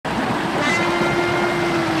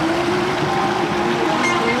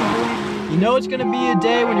know it's gonna be a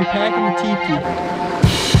day when you're packing the teepee.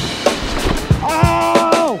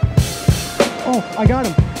 Oh! Oh, I got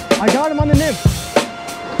him. I got him on the nib.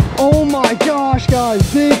 Oh my gosh,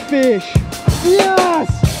 guys, big fish. Yes!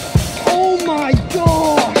 Oh my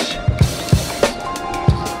gosh!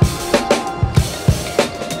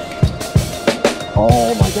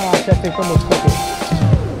 Oh my gosh, that fish almost took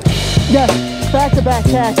it. Yes, back-to-back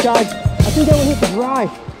catch, guys. I think that one hit the dry.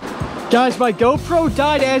 Guys, my GoPro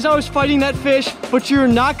died as I was fighting that fish, but you're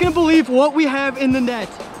not gonna believe what we have in the net.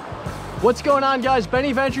 What's going on, guys?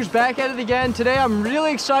 Benny Ventures back at it again. Today I'm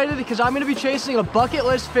really excited because I'm gonna be chasing a bucket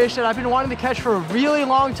list fish that I've been wanting to catch for a really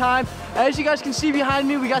long time. As you guys can see behind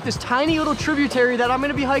me, we got this tiny little tributary that I'm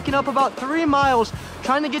gonna be hiking up about 3 miles,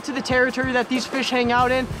 trying to get to the territory that these fish hang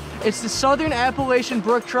out in. It's the Southern Appalachian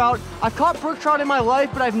brook trout. I've caught brook trout in my life,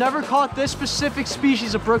 but I've never caught this specific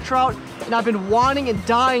species of brook trout, and I've been wanting and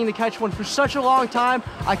dying to catch one for such a long time.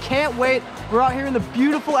 I can't wait. We're out here in the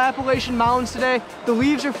beautiful Appalachian Mountains today. The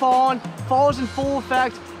leaves are falling, fall is in full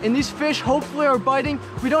effect, and these fish hopefully are biting.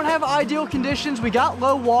 We don't have ideal conditions. We got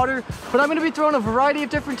low water, but I'm gonna be throwing a variety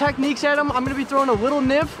of different techniques at them. I'm gonna be throwing a little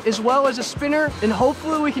nymph as well as a spinner, and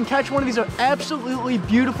hopefully we can catch one of these absolutely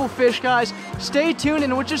beautiful fish, guys. Stay tuned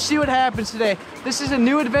and we'll just see what happens today. This is a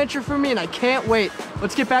new adventure for me and I can't wait.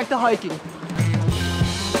 Let's get back to hiking.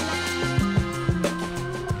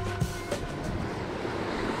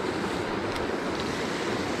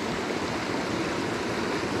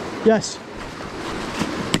 Yes.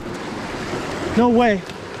 No way.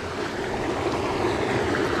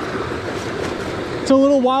 It's a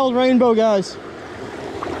little wild rainbow, guys.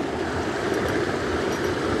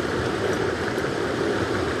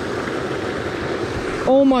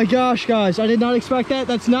 Oh my gosh, guys, I did not expect that.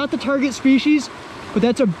 That's not the target species, but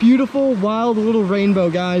that's a beautiful, wild little rainbow,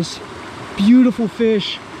 guys. Beautiful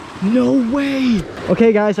fish. No way.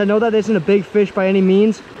 Okay, guys, I know that isn't a big fish by any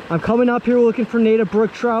means. I'm coming up here looking for native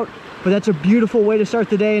brook trout, but that's a beautiful way to start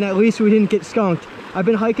the day, and at least we didn't get skunked. I've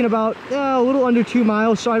been hiking about a little under 2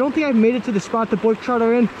 miles, so I don't think I've made it to the spot the brook trout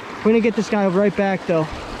are in. We're gonna get this guy right back, though.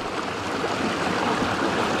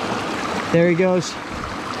 There he goes.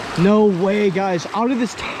 No way, guys, out of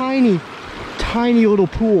this tiny, tiny little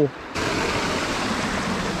pool.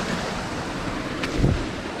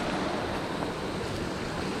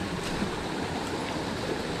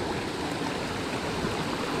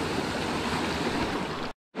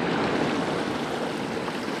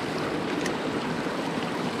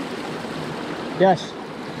 Yes,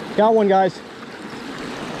 got one, guys.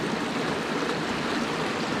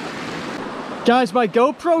 Guys, my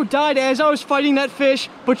GoPro died as I was fighting that fish,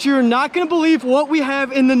 but you're not gonna believe what we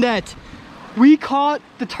have in the net. We caught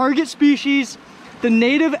the target species, the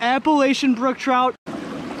native Appalachian brook trout.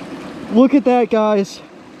 Look at that, guys.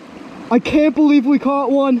 I can't believe we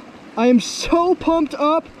caught one. I am so pumped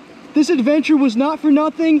up. This adventure was not for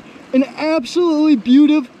nothing. An absolutely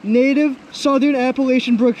beautiful native Southern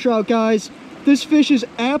Appalachian brook trout, guys. This fish is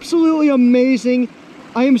absolutely amazing.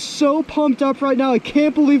 I am so pumped up right now. I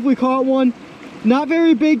can't believe we caught one. Not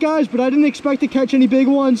very big, guys, but I didn't expect to catch any big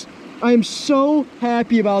ones. I am so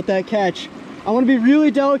happy about that catch. I want to be really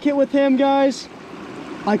delicate with him, guys.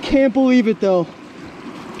 I can't believe it, though.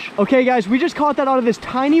 Okay, guys, we just caught that out of this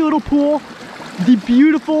tiny little pool. The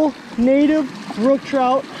beautiful native brook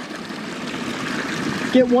trout.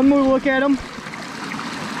 Get one more look at him.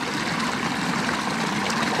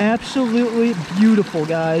 Absolutely beautiful,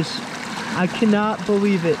 guys. I cannot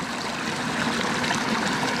believe it.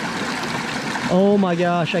 Oh my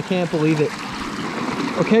gosh, I can't believe it.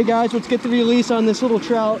 Okay, guys, let's get the release on this little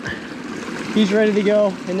trout. He's ready to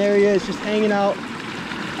go, and there he is, just hanging out.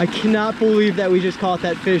 I cannot believe that we just caught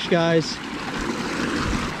that fish, guys.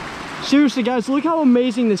 Seriously, guys, look how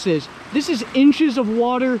amazing this is. This is inches of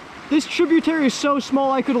water. This tributary is so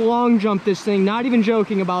small I could long jump this thing, not even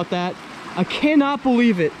joking about that. I cannot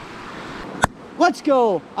believe it. Let's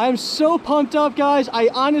go. I am so pumped up, guys. I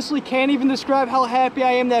honestly can't even describe how happy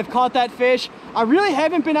I am to have caught that fish. I really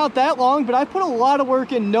haven't been out that long, but I put a lot of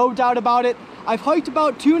work in, no doubt about it. I've hiked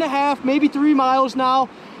about 2.5, maybe 3 miles now.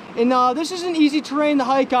 And this isn't easy terrain to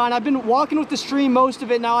hike on. I've been walking with the stream most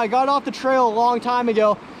of it now. I got off the trail a long time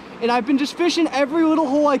ago, and I've been just fishing every little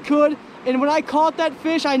hole I could. And when I caught that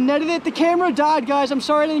fish, I netted it. The camera died, guys. I'm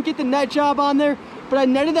sorry I didn't get the net job on there, but I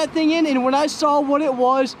netted that thing in, and when I saw what it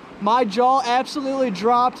was, my jaw absolutely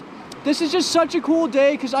dropped. This is just such a cool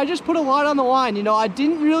day because I just put a lot on the line. You know, I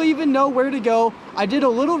didn't really even know where to go. I did a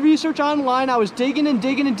little research online. I was digging and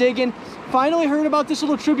digging and digging. Finally heard about this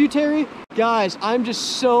little tributary. Guys, I'm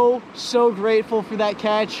just so grateful for that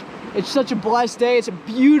catch. It's such a blessed day. It's a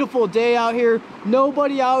beautiful day out here.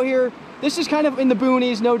 Nobody out here. This is kind of in the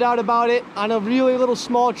boonies, no doubt about it, on a really little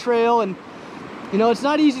small trail, and you know, it's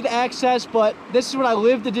not easy to access, but this is what I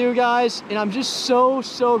live to do, guys, and I'm just so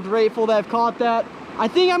grateful that I've caught that. I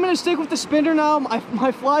think I'm gonna stick with the spinner now.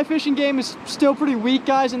 My fly fishing game is still pretty weak,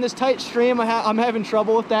 guys. In this tight stream, I'm having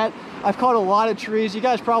trouble with that. I've caught a lot of trees. You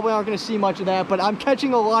guys probably aren't gonna see much of that, but I'm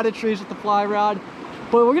catching a lot of trees with the fly rod.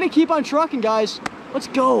 But we're gonna keep on trucking, guys. Let's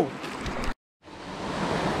go.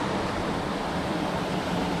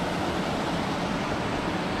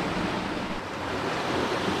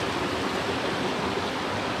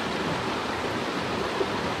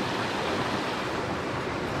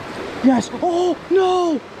 Yes. Oh,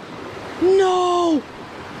 no. No.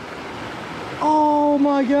 Oh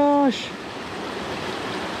my gosh.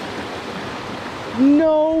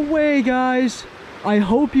 No way, guys. I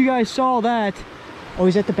hope you guys saw that. Oh,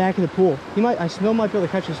 he's at the back of the pool. I still might be able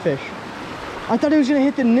to catch his fish. I thought he was gonna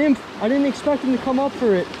hit the nymph. I didn't expect him to come up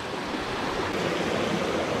for it.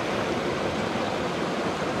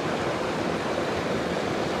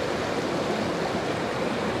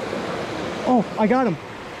 Oh, I got him.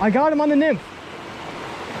 I got him on the nymph.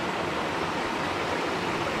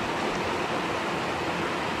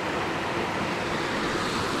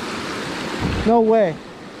 No way.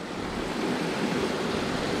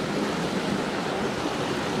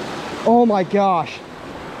 Oh my gosh.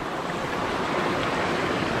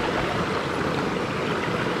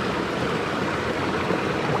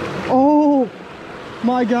 Oh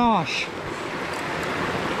my gosh.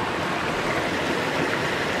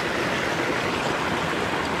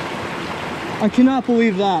 I cannot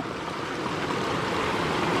believe that.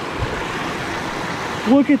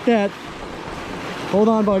 Look at that. Hold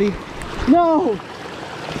on, buddy. No!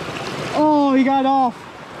 Oh, he got off.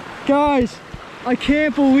 Guys, I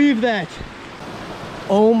can't believe that.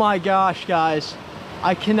 Oh my gosh, guys.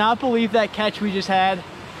 I cannot believe that catch we just had.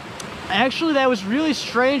 Actually, that was really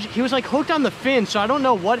strange. He was like hooked on the fin, so I don't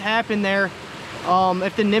know what happened there.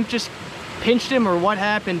 If the nymph just pinched him or what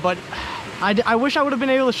happened, but I wish I would have been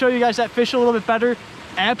able to show you guys that fish a little bit better.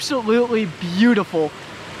 Absolutely beautiful.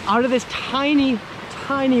 Out of this tiny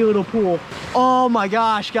little pool. Oh my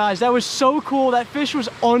gosh, guys, that was so cool. That fish was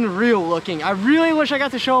unreal looking. I really wish I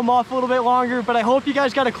got to show him off a little bit longer, but I hope you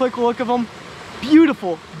guys got a quick look of him.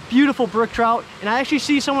 Beautiful, beautiful brook trout. And I actually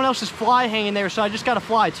see someone else's fly hanging there, so I just got a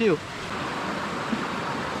fly too.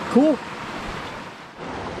 Cool.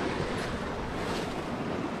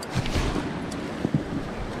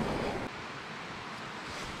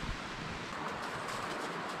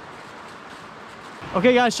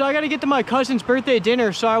 Okay guys, so I gotta get to my cousin's birthday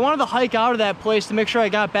dinner, so I wanted to hike out of that place to make sure I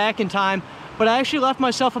got back in time, but I actually left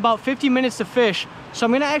myself about 50 minutes to fish, so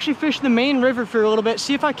I'm gonna actually fish the main river for a little bit,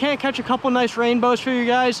 see if I can't catch a couple nice rainbows for you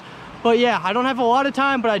guys. But yeah, I don't have a lot of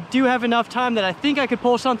time, but I do have enough time that I think I could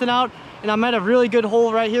pull something out, and I'm at a really good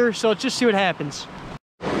hole right here, so let's just see what happens.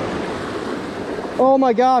 Oh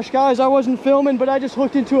my gosh, guys, I wasn't filming, but I just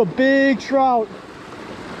hooked into a big trout.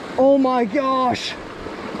 Oh my gosh.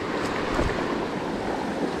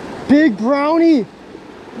 Big brownie.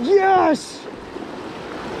 Yes.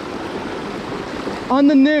 On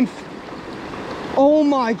the nymph. Oh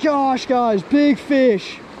my gosh, guys, big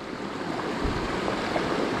fish.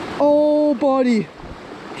 Oh, buddy.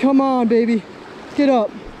 Come on, baby. Get up.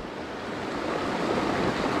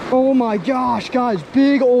 Oh my gosh, guys,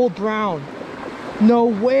 big old brown. No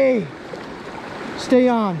way. Stay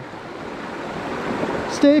on.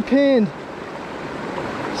 Stay pinned.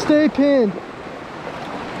 Stay pinned.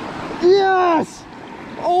 Yes!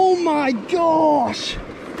 Oh my gosh!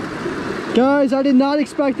 Guys, I did not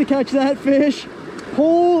expect to catch that fish.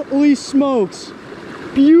 Holy smokes.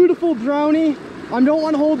 Beautiful brownie. I don't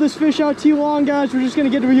want to hold this fish out too long, guys. We're just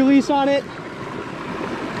going to get a release on it.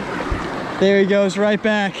 There he goes, right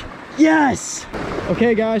back. Yes!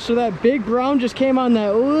 Okay, guys, so that big brown just came on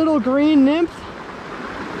that little green nymph.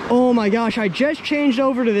 Oh my gosh, I just changed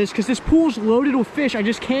over to this because this pool's loaded with fish. I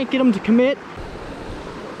just can't get them to commit.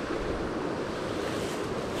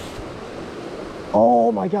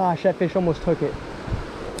 Oh my gosh, that fish almost took it.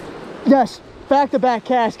 Yes, back-to-back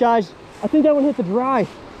cast, guys. I think that one hit the dry.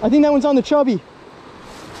 I think that one's on the chubby.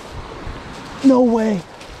 No way.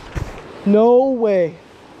 No way.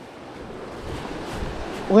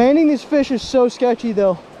 Landing this fish is so sketchy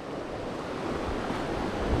though.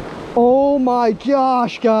 Oh my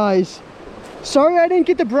gosh, guys. Sorry I didn't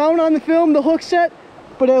get the brown on the film, the hook set,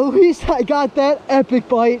 but at least I got that epic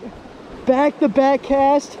bite. Back-to-back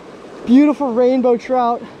cast. Beautiful rainbow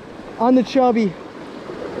trout on the chubby.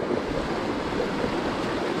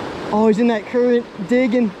 Oh, he's in that current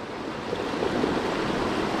digging.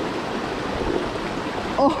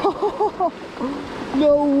 Oh,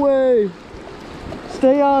 no way.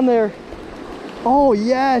 Stay on there. Oh,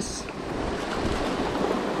 yes.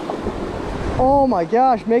 Oh my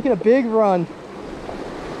gosh, making a big run.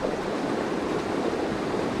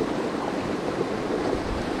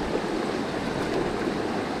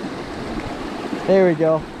 There we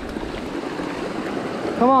go.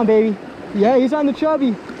 Come on, baby. Yeah, he's on the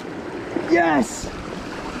chubby. Yes!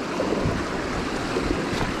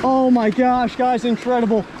 Oh my gosh, guys,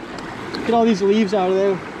 incredible. Get all these leaves out of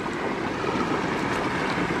there.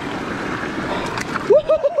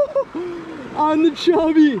 On the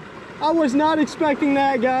chubby. I was not expecting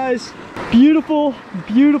that, guys. Beautiful,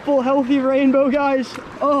 beautiful, healthy rainbow, guys.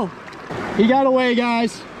 Oh, he got away,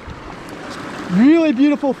 guys. Really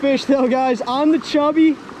beautiful fish though, guys. On the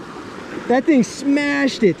chubby, that thing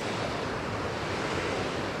smashed it.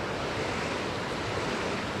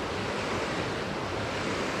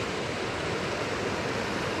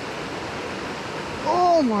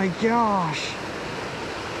 Oh my gosh.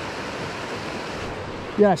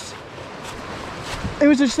 Yes. It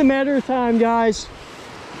was just a matter of time, guys.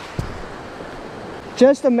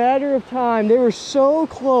 Just a matter of time. They were so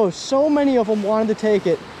close. So many of them wanted to take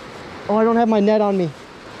it. Oh, I don't have my net on me.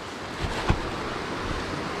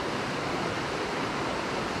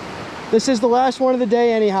 This is the last one of the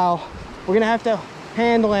day anyhow. We're gonna have to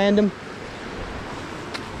hand land him.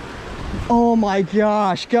 Oh my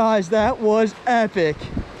gosh, guys, that was epic.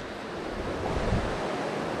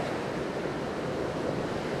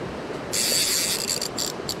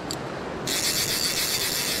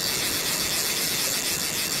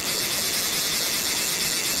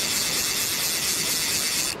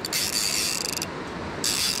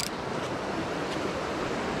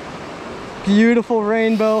 Beautiful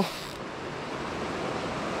rainbow.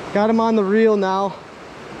 Got him on the reel now.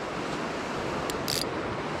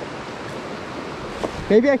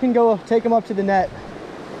 Maybe I can go take him up to the net.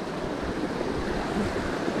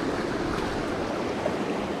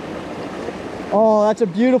 Oh, that's a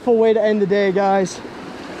beautiful way to end the day, guys.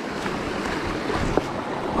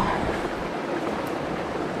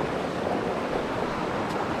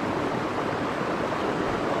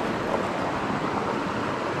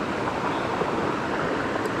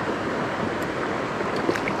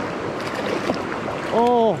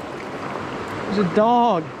 Oh, there's a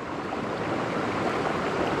dog.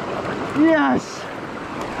 Yes.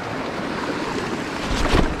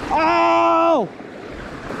 Oh!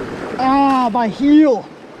 Ah, my heel.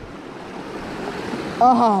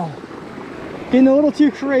 Oh, getting a little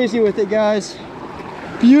too crazy with it, guys.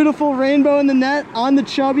 Beautiful rainbow in the net on the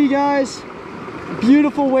chubby, guys.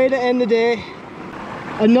 Beautiful way to end the day.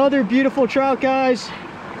 Another beautiful trout, guys,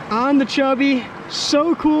 on the chubby.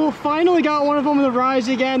 So cool. Finally got one of them in the rise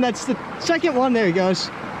again. That's the second one. There he goes.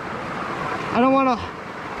 I don't want to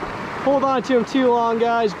hold on to him too long,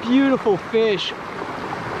 guys. Beautiful fish.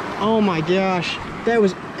 Oh my gosh, that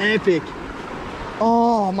was epic.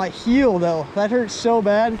 Oh, my heel though, that hurts so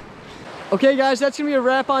bad. Okay guys, that's gonna be a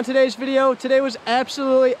wrap on today's video. Today was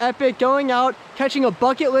absolutely epic, going out, catching a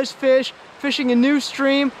bucket list fish, fishing a new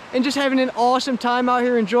stream, and just having an awesome time out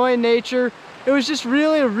here enjoying nature. It was just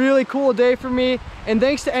really a really cool day for me, and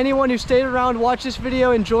thanks to anyone who stayed around, watched this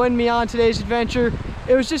video, and joined me on today's adventure.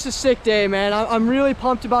 It was just a sick day, man. I'm really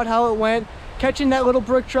pumped about how it went. Catching that little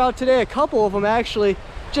brook trout today, a couple of them actually,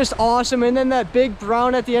 just awesome. And then that big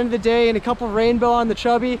brown at the end of the day and a couple rainbow on the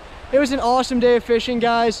chubby. It was an awesome day of fishing,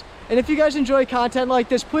 guys. And if you guys enjoy content like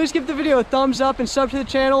this, please give the video a thumbs up and sub to the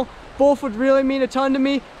channel. Both would really mean a ton to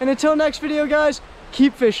me. And until next video, guys,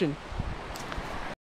 keep fishing.